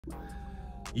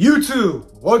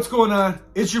YouTube, what's going on?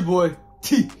 It's your boy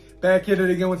T, back at it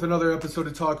again with another episode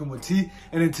of Talking with T.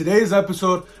 And in today's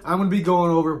episode, I'm going to be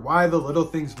going over why the little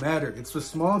things matter. It's the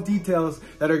small details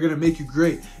that are going to make you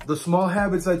great. The small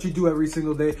habits that you do every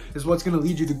single day is what's going to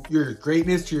lead you to your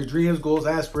greatness, to your dreams, goals,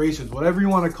 aspirations, whatever you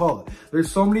want to call it.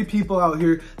 There's so many people out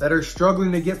here that are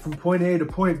struggling to get from point A to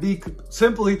point B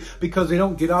simply because they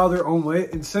don't get out of their own way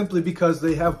and simply because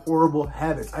they have horrible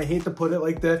habits. I hate to put it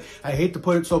like that. I hate to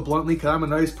put it so bluntly because I'm a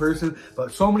nice person,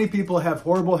 but so many people have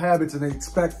horrible habits and they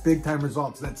expect big time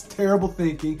results. That's terrible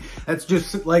thinking. That's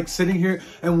just like sitting here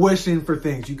and wishing for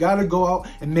things. You got to go out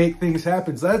and make things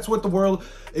happen. So that's what the world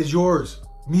is yours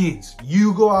means.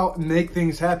 You go out and make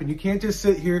things happen. You can't just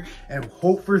sit here and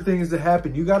hope for things to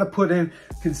happen. You got to put in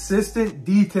consistent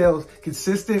details,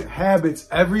 consistent habits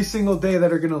every single day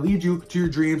that are going to lead you to your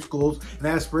dreams, goals, and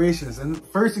aspirations. And the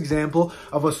first example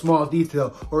of a small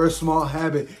detail or a small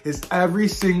habit is every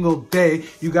single day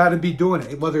you got to be doing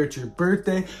it. Whether it's your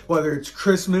birthday, whether it's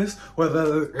Christmas,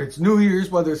 whether it's New Year's,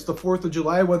 whether it's the 4th of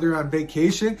July, whether you're on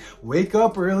vacation, wake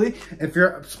up early. If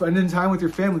you're spending time with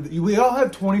your family, we all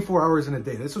have 24 hours in a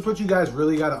day. This is what you guys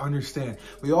really got to understand.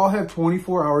 We all have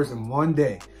 24 hours in one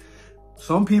day.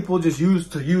 Some people just choose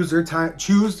to use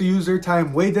their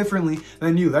time way differently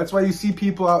than you. That's why you see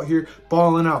people out here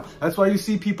balling out. That's why you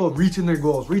see people reaching their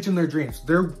goals, reaching their dreams.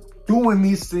 They're doing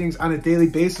these things on a daily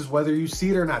basis, whether you see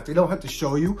it or not. They don't have to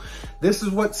show you. This is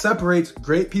what separates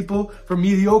great people from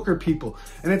mediocre people.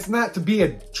 And it's not to be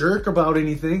a jerk about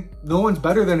anything. No one's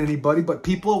better than anybody, but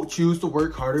people choose to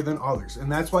work harder than others. And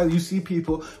that's why you see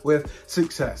people with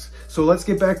success. So let's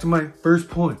get back to my first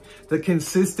point, the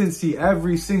consistency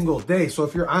every single day. So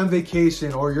if you're on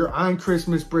vacation or you're on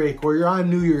Christmas break or you're on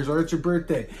New Year's or it's your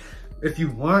birthday, if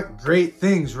you want great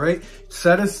things, right?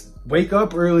 Wake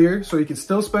up earlier so you can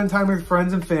still spend time with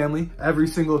friends and family every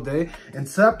single day, and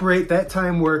separate that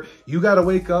time where you got to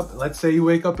wake up. Let's say you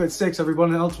wake up at 6,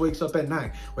 everyone else wakes up at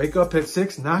 9. Wake up at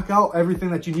 6, knock out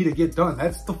everything that you need to get done.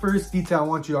 That's the first detail I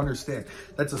want you to understand.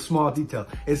 That's a small detail.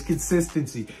 It's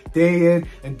consistency, day in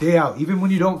and day out, even when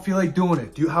you don't feel like doing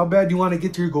it. How bad do you want to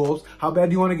get to your goals? How bad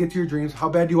do you want to get to your dreams? How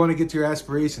bad do you want to get to your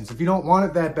aspirations? If you don't want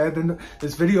it that bad, then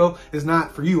this video is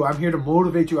not for you. I'm here to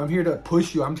motivate you. I'm here to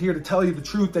push you. I'm here to tell you the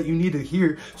truth that you need to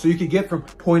hear so you can get from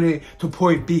point A to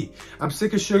point B. I'm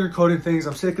sick of sugarcoating things.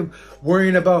 I'm sick of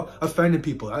worrying about offending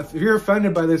people. If you're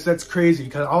offended by this, that's crazy,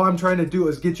 because all I'm trying to do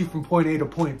is get you from point A to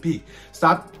point B.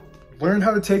 Learn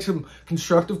how to take some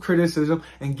constructive criticism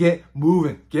and get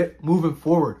moving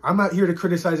forward. I'm not here to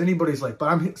criticize anybody's life, but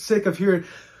I'm sick of hearing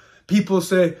people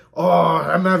say, oh,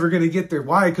 I'm never going to get there.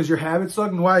 Why? Because your habits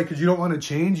suck. And why? Because you don't want to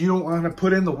change. You don't want to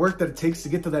put in the work that it takes to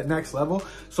get to that next level.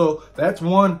 So that's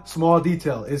one small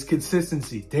detail, is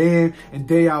consistency. Day in and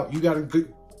day out, you got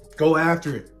to go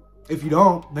after it. If you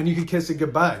don't, then you can kiss it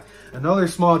goodbye. Another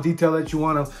small detail that you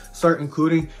want to start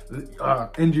including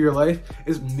into your life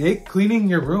is cleaning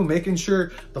your room, making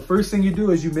sure the first thing you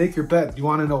do is you make your bed. You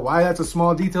want to know why that's a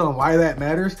small detail and why that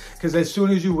matters? Because as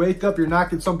soon as you wake up, you're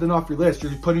knocking something off your list.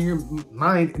 You're putting your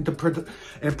mind into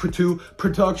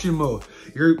production mode.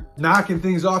 You're knocking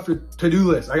things off your to-do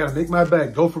list. I got to make my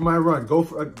bed, go for my run,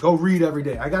 go read every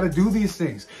day. I got to do these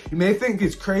things. You may think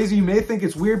it's crazy. You may think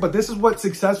it's weird, but this is what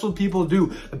successful people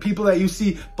do. The people that you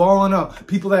see balling up,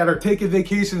 people that are taking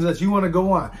vacations that you want to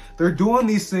go on, they're doing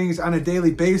these things on a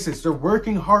daily basis. They're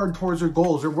working hard towards their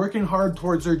goals. They're working hard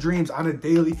towards their dreams on a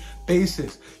daily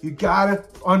basis. You gotta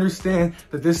understand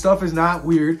that this stuff is not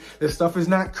weird. This stuff is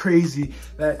not crazy.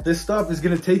 That this stuff is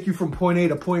gonna take you from point A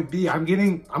to point B. I'm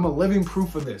a living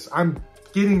proof of this. I'm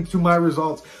getting to my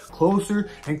results closer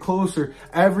and closer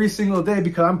every single day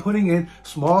because I'm putting in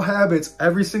small habits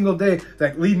every single day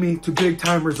that lead me to big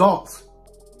time results.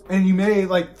 And you may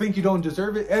think you don't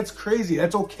deserve it. That's crazy.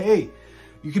 That's okay.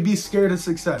 You could be scared of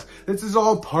success. This is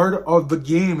all part of the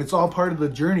game. It's all part of the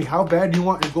journey. How bad do you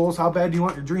want your goals? How bad do you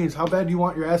want your dreams? How bad do you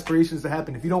want your aspirations to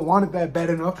happen? If you don't want it that bad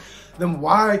enough, then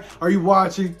why are you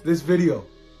watching this video?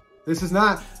 This is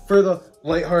not for the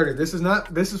lighthearted. This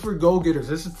is for go-getters.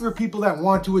 This is for people that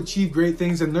want to achieve great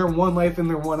things in their one life and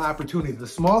their one opportunity. The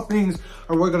small things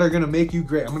are what are going to make you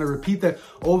great. I'm going to repeat that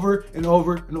over and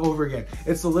over and over again.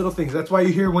 It's the little things. That's why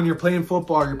you hear when you're playing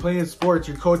football, you're playing sports,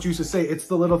 your coach used to say, it's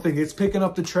the little thing. It's picking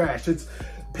up the trash. It's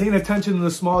paying attention to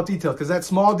the small detail, because that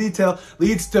small detail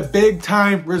leads to big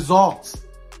time results.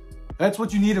 That's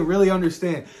what you need to really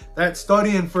understand. That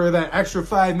studying for that extra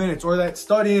 5 minutes or that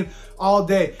studying all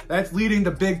day, that's leading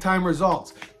to big time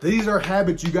results. These are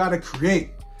habits you got to create.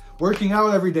 Working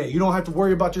out every day. You don't have to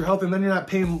worry about your health, and then you're not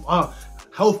paying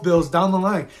health bills down the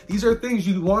line. These are things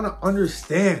you want to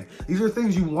understand. These are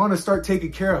things you want to start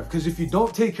taking care of, because if you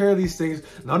don't take care of these things,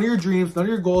 none of your dreams, none of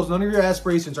your goals, none of your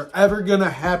aspirations are ever going to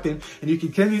happen. And you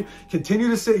can continue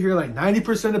to sit here like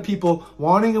 90% of people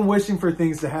wanting and wishing for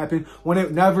things to happen when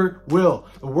it never will.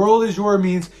 The world is your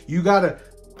means. You got to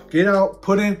get out,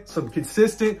 put in some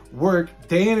consistent work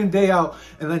day in and day out,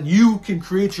 and then you can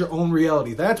create your own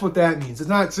reality. That's what that means. It's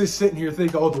not just sitting here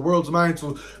thinking, oh, the world's mine,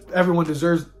 so everyone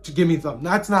deserves to give me something.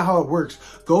 That's not how it works.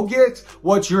 Go get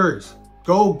what's yours.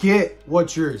 Go get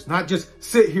what's yours. Not just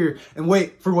sit here and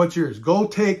wait for what's yours. Go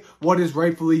take what is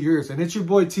rightfully yours. And it's your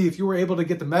boy T. If you were able to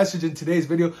get the message in today's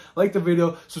video, like the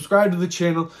video, subscribe to the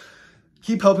channel.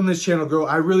 Keep helping this channel grow.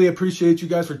 I really appreciate you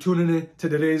guys for tuning in to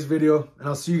today's video, and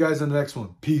I'll see you guys in the next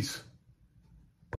one. Peace.